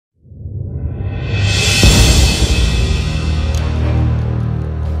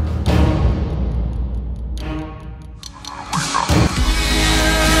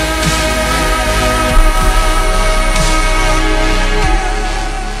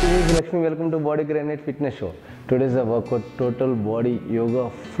is Lakshmi. Welcome to Body Granite Fitness Show. Today is a workout, total body yoga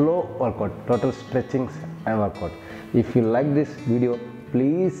flow workout, total stretchings and workout. If you like this video,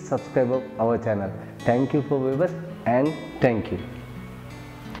 please subscribe our channel. Thank you for viewers and thank you.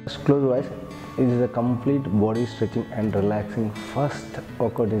 Just close your eyes. It is a complete body stretching and relaxing. First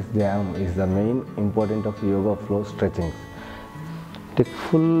workout is the arm, is the main important of yoga flow stretchings. Take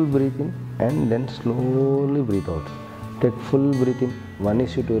full breath in and then slowly breathe out. Take full breath in,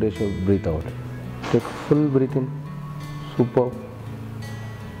 1:2 ratio, breathe out. Take full breath in, super,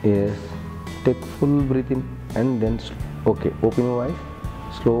 yes. Take full breath in and then, okay, open your eyes,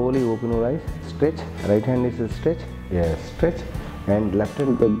 slowly open your eyes, stretch, right hand is a stretch, yes, stretch, and left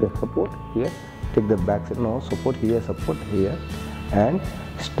hand take the support here, take the back side, no, support here, and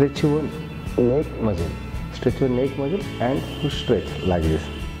stretch your neck muscle, and push stretch like this,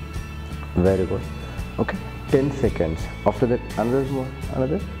 very good, okay. 10 seconds. After that,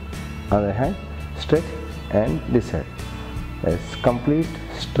 another hand, stretch, and this side. Yes, complete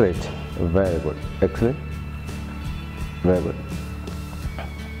stretch. Very good. Excellent. Very good.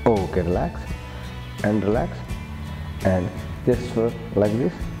 Okay, relax, and just like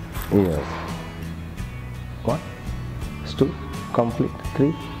this. Yes. 1, 2, complete.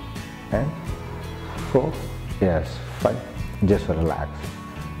 3 and 4. Yes, 5. Just relax.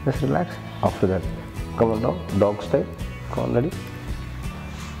 Just relax. After that, come on down, dog style, come on, ready,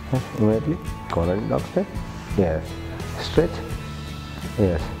 yes, immediately, come on, ready, dog style, yes, stretch,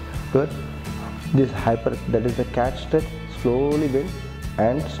 yes, good, this hyper, that is the cat stretch, slowly bend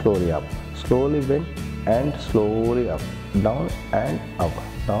and slowly up, slowly bend and slowly up, down and up,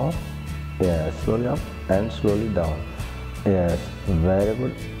 down, yes, slowly up and slowly down, yes, very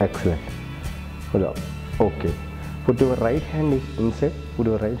good, excellent, good up, okay, put your right hand inside,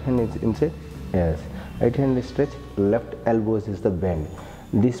 yes, right hand is stretch, left elbows is the bend.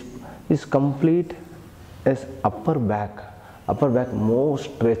 This is complete as upper back more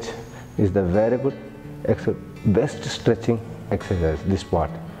stretch is the very good, best stretching exercise, this part,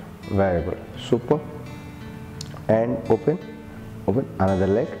 very good, super, and open, another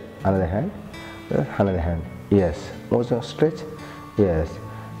leg, another hand, yes, also stretch, yes,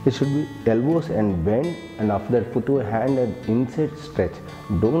 it should be elbows and bend, and after that put your hand and inside stretch,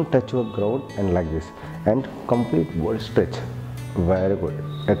 don't touch your ground, and like this, and complete body stretch, very good,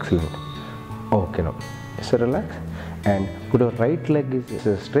 excellent, okay. Now so relax and put your right leg is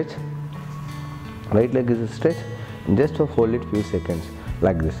a stretch, just to hold it few seconds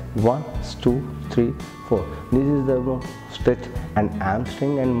like this, 1, 2, 3, 4, this is the stretch, and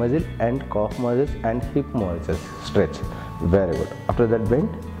hamstring and muscle and calf muscles and hip muscles stretch, very good. After that bend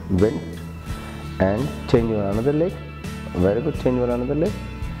and change your another leg, very good, change your another leg,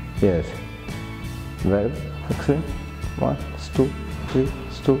 yes, very good, excellent, 1, 2, 3,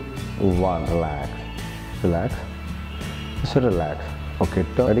 2, 1, relax, so relax, okay,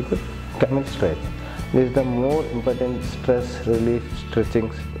 very good, camel stretch, this is the more important stress relief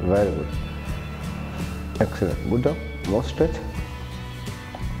stretchings, very good, excellent, good job, more stretch,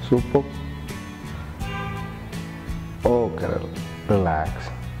 super, okay,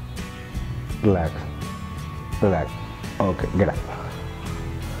 relax, okay, get up,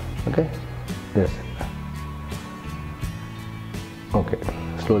 okay, yes, okay,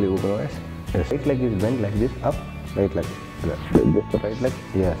 slowly open your eyes, yes, right leg is bent like this, up, right leg, right leg,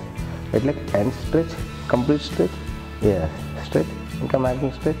 yes, right leg, and stretch, complete stretch, yes, stretch, and come back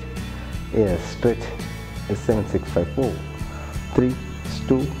and stretch, yes, stretch, 7, 6, 5, 4, 3,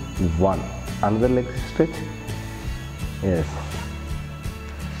 2, 1, another leg stretch, yes,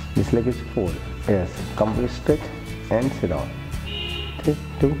 this leg is 4, yes, complete stretch and sit down, 3,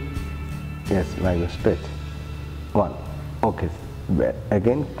 2, yes, now you stretch, 1, okay,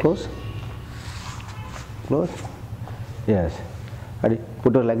 again close, yes, ready,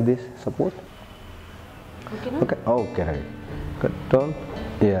 put it like this, support, okay, ready, good, turn,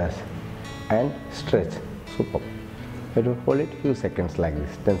 yes, and stretch, super, you have to hold it few seconds like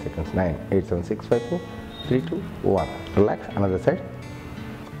this, 10 seconds, 9, 8, 7, 6, 5, 4, 3, 2, 1, relax, another side,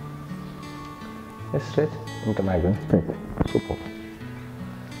 yes, stretch, and come again, super,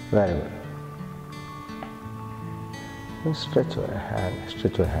 very good, and stretch your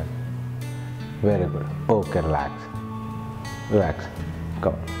hand, very good, okay, relax,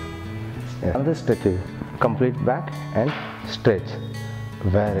 come, yes. Another stretch is complete back and stretch,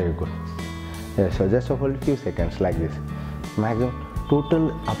 very good, yes, so just hold a few seconds like this, maximum,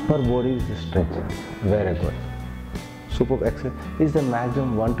 total upper body is stretch, very good, super, excellent, is the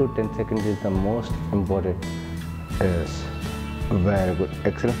maximum 1 to 10 seconds is the most important, yes, very good,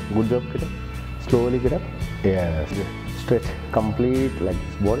 excellent, good job, get up, slowly get up, yes, stretch, complete like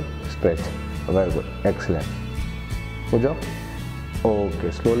this body, stretch, very good, excellent, good job.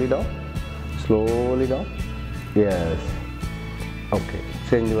 Okay, slowly down, yes, okay,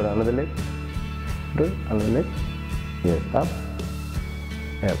 change your another leg, do another leg, yes, up,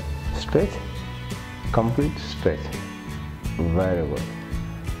 yep, stretch, complete stretch, very good,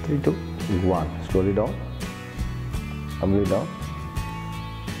 3, 2, 1, slowly down, complete down,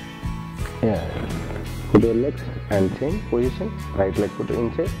 yeah, put your legs and change position, right leg put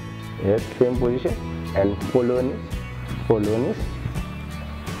inside, yes, same position, and follow on it, hold,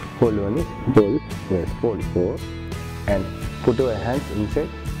 yes, hold, 4, and put your hands inside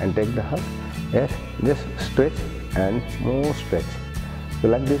and take the hug, yes, just stretch and more stretch, you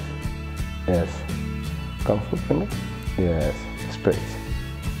like this, yes, come foot finger, yes, stretch,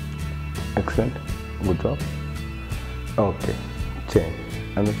 excellent, good job, okay, change,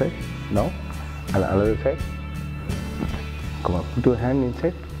 another side, now, and another side, come on, put your hand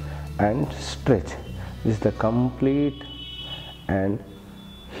inside and stretch, this is the complete and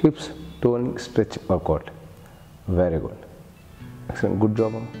hips toning stretch workout, very good, excellent, good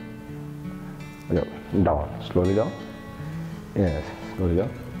job, down, slowly down, yes, slowly down,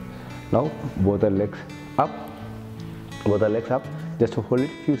 now both the legs up, just hold it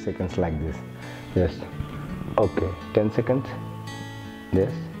few seconds like this, yes, okay, 10 seconds,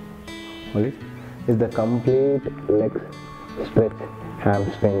 yes, hold it, is the complete legs stretch,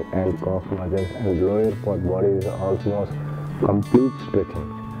 hamstring and calf muscles and lower part body is almost complete stretching,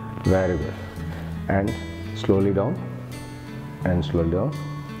 very good, and slowly down,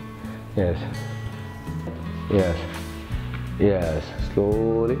 yes,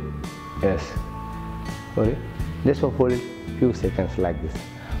 slowly, yes, slowly, just hold it few seconds like this,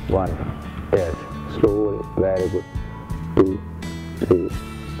 1, yes, slowly, very good, 2, 3,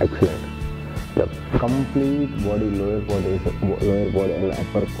 excellent, the complete body, lower body and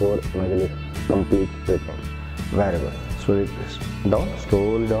upper core muscle is complete stretching, very good, slowly down,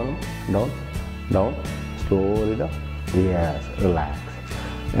 slowly down, slowly down, yes, relax,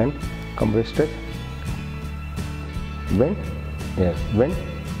 and complete stretch, bend, yes,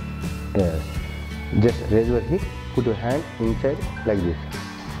 just raise your hip, put your hand inside like this,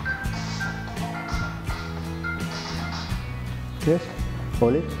 yes,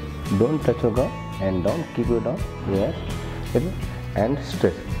 hold it, don't touch your ground and down, keep it down, yes, and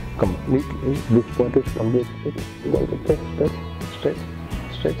stretch, completely, this part is complete stretch,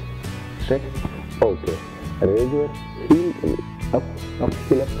 okay, raise your heel up,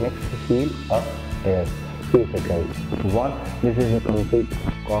 heel up, next heel up, yes, few seconds, 1, this is a complete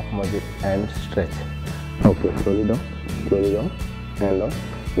calf muscle and stretch, okay, slowly down, and down,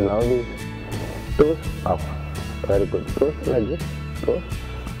 now this toes up, very good, toes like this, toes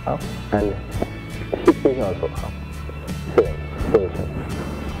up, and hip is also up, same position,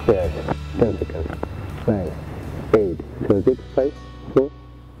 yes, 10 seconds, 9, 8, 7, 6, 5, 4,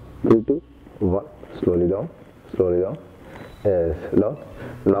 3, 2, 1, slowly down, yes, down,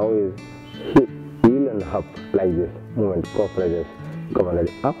 now is hip, heel and up, like this, movement, calf raises, come on,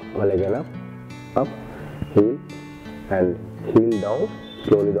 ready, up, one leg and up, heel, and heel down,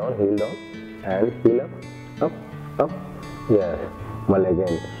 slowly down, heel down, and heel up, yes, one leg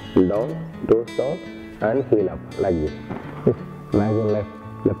and down, toes down, and heel up, like this, maximum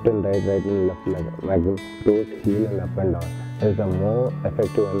left and right and left leg, maximum toes, heel and up and down, is the more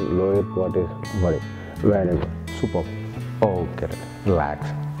effective and lower body, very good, super, okay, relax,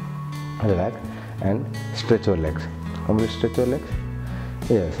 and stretch your legs, complete stretch your legs,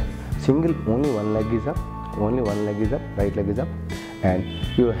 yes, single, only one leg is up, right leg is up, and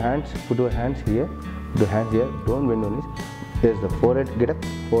your hands, put your hands here, don't bend on it, yes, the forehead, get up,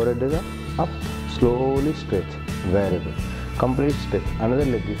 forehead is up, slowly stretch, very good, complete stretch, another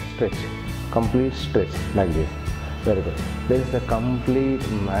leg is stretch, complete stretch, like this, very good, there is the complete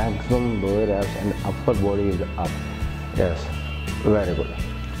maximum lower abs and upper body is up, yes, very good,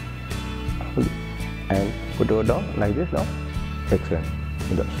 and put your down like this now, excellent,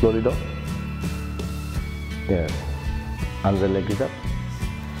 slowly down, yes, another leg is up,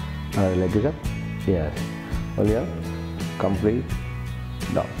 yes, only up, complete,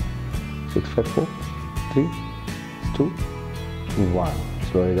 down, 6, 5, 4, 3, 2, 1,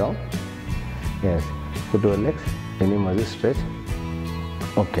 slowly down, yes, put your legs, any muscle stretch,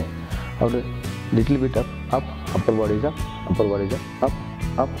 okay, after little bit up, upper body is up,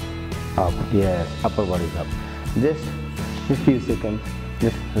 up, yes, upper body is up, just a few seconds,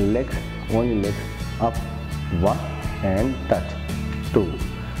 just legs, only legs, up, 1, and touch, 2,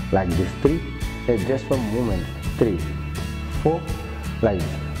 like this, 3, just for movement, 3, 4, like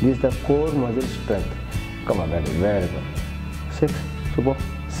this, this is the core muscle strength, come on, very good, 6, super,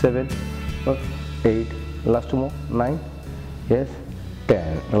 7, 8, last two more, 9, yes,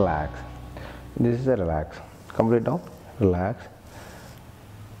 10, relax. This is a relax, complete down, relax,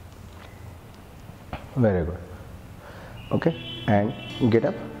 very good. Okay, and get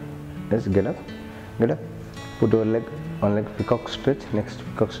up, yes, get up, put your leg, one leg peacock stretch, next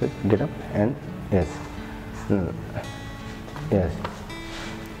peacock stretch, get up, and yes, yes,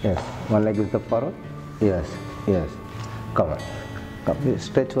 yes, one leg is the forward, yes, come on,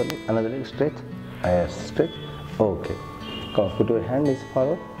 stretch one leg, another leg stretch, yes, stretch, okay, come on, put your hand is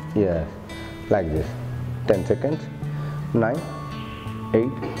forward, yes, like this, 10 seconds, 9, 8,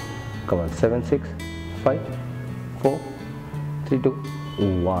 come on, 7, 6, 5, 4, 3, 2,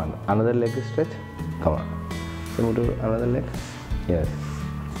 1, another leg is stretch, come on, so move to another leg, yes,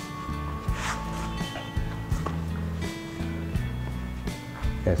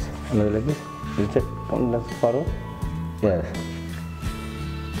 yes, another leg is recheck, come let's forward, yes,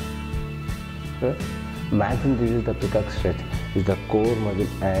 imagine this is the peacock stretch, is the core muscle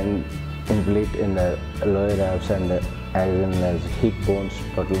and inflate in the lower abs and as well as hip bones,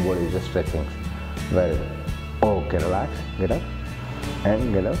 total body is the stretching, very good, okay, relax, get up,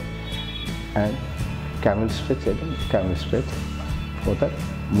 and get up, and camel stretch again, camel stretch,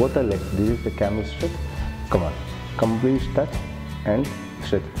 both are legs, this is the camel stretch, come on, complete touch and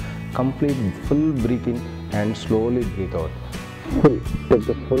stretch, complete full breathe in and slowly breathe out, take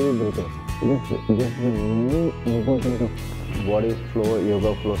the full breath in, this is the important of body flow,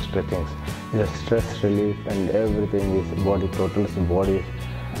 yoga flow stretchings, the stress relief and everything is body, total body is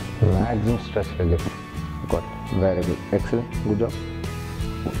relaxing stress relief, good, very good, excellent, good job,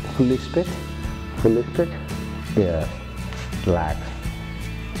 fully stretch, yes, relax,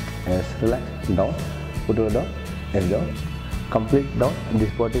 yes, relax, down, put your down, yes, down, complete down,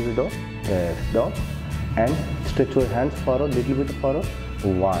 this body is down, yes, down, and stretch your hands forward, little bit forward,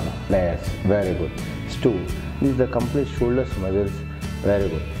 1, yes, very good, 2, this is the complete shoulders muscles, very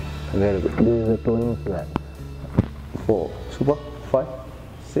good, this is the toning plan, 4, super, 5,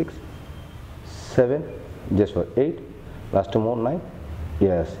 6, 7, just for 8, last two more, 9,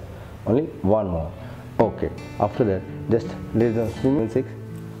 yes, only one more, okay, after that just let them swim, 6,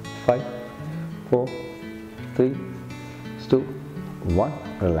 5, 4, 3, 2, 1,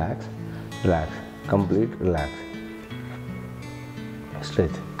 relax, complete, relax,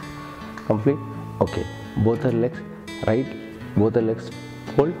 stretch, complete, okay, both the legs, right, both the legs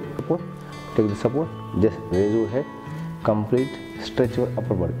fold, support, take the support, just raise your head, complete, stretch your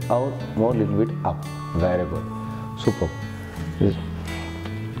upper body, out, more little bit up, very good, super,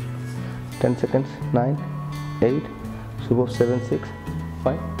 10 seconds, 9, 8, super, 7, 6,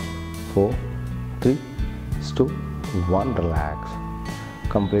 5, 4, 3, 2, 1, relax,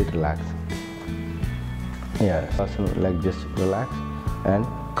 complete, relax, yes, like just relax, and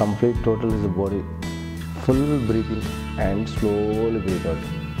complete total is the body, full breathing and slowly breathe out,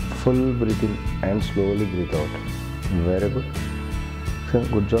 full breathing and slowly breathe out, very good, so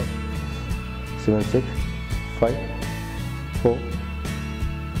good job, 7, 6, 5, 4,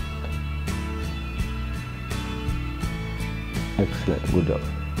 excellent, good job,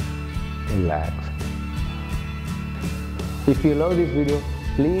 relax. If you love this video,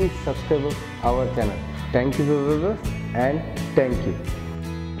 please subscribe our channel. Thank you for viewers and thank you.